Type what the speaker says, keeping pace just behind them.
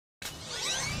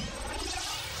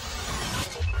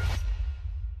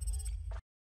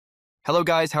Hello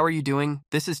guys, how are you doing?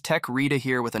 This is Tech Rita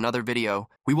here with another video.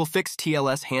 We will fix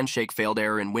TLS Handshake failed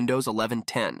error in Windows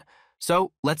 11.10.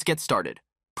 So, let's get started.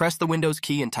 Press the Windows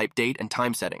key and type date and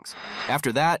time settings.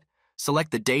 After that,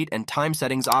 select the date and time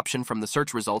settings option from the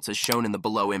search results as shown in the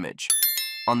below image.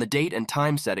 On the date and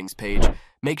time settings page,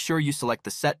 make sure you select the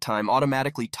Set Time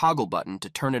Automatically toggle button to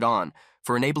turn it on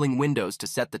for enabling Windows to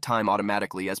set the time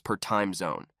automatically as per time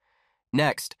zone.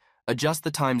 Next, adjust the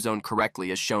time zone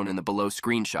correctly as shown in the below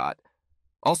screenshot.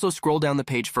 Also scroll down the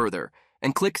page further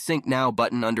and click Sync Now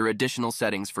button under Additional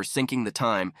Settings for syncing the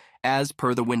time as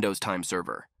per the Windows time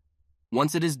server.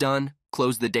 Once it is done,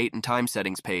 close the date and time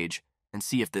settings page and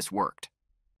see if this worked.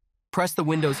 Press the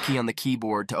Windows key on the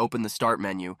keyboard to open the Start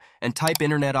menu and type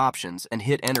Internet Options and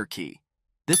hit Enter key.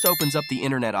 This opens up the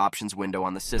Internet Options window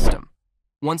on the system.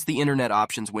 Once the Internet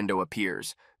Options window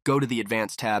appears, go to the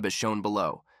Advanced tab as shown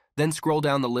below. Then scroll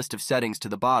down the list of settings to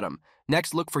the bottom.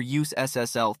 Next, look for Use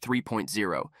SSL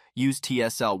 3.0, Use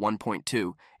TSL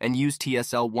 1.2, and Use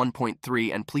TSL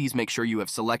 1.3, and please make sure you have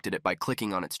selected it by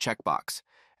clicking on its checkbox.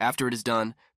 After it is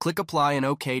done, click Apply and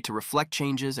OK to reflect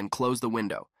changes and close the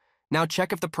window. Now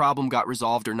check if the problem got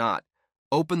resolved or not.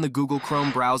 Open the Google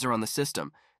Chrome browser on the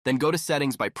system, then go to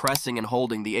Settings by pressing and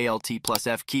holding the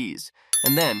Alt+F keys,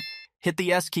 and then hit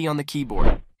the S key on the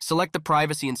keyboard. Select the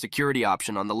Privacy and Security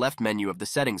option on the left menu of the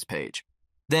settings page.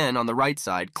 Then, on the right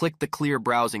side, click the Clear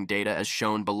Browsing Data as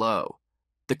shown below.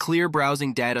 The Clear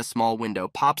Browsing Data small window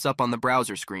pops up on the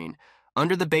browser screen.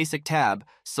 Under the Basic tab,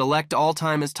 select All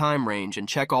Time as Time Range and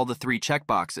check all the three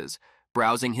checkboxes: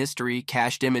 Browsing History,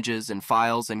 Cached Images and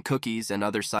Files and Cookies and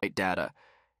Other Site Data.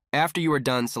 After you are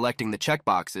done selecting the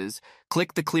checkboxes,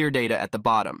 click the Clear Data at the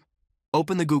bottom.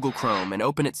 Open the Google Chrome and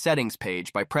open its settings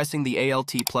page by pressing the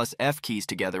Alt+F keys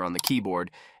together on the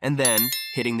keyboard and then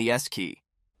hitting the S key.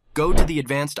 Go to the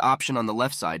Advanced option on the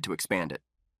left side to expand it.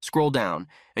 Scroll down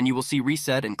and you will see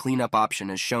Reset and Cleanup option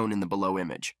as shown in the below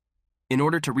image. In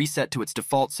order to reset to its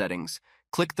default settings,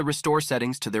 click the Restore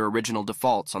Settings to their original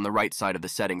defaults on the right side of the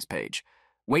settings page.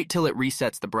 Wait till it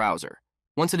resets the browser.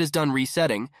 Once it is done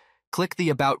resetting, click the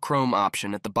About Chrome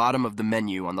option at the bottom of the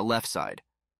menu on the left side.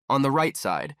 On the right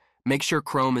side, make sure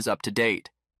Chrome is up to date,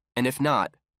 and if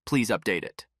not, please update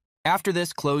it. After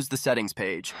this, close the settings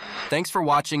page. Thanks for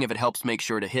watching. If it helps, make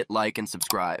sure to hit like and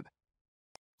subscribe.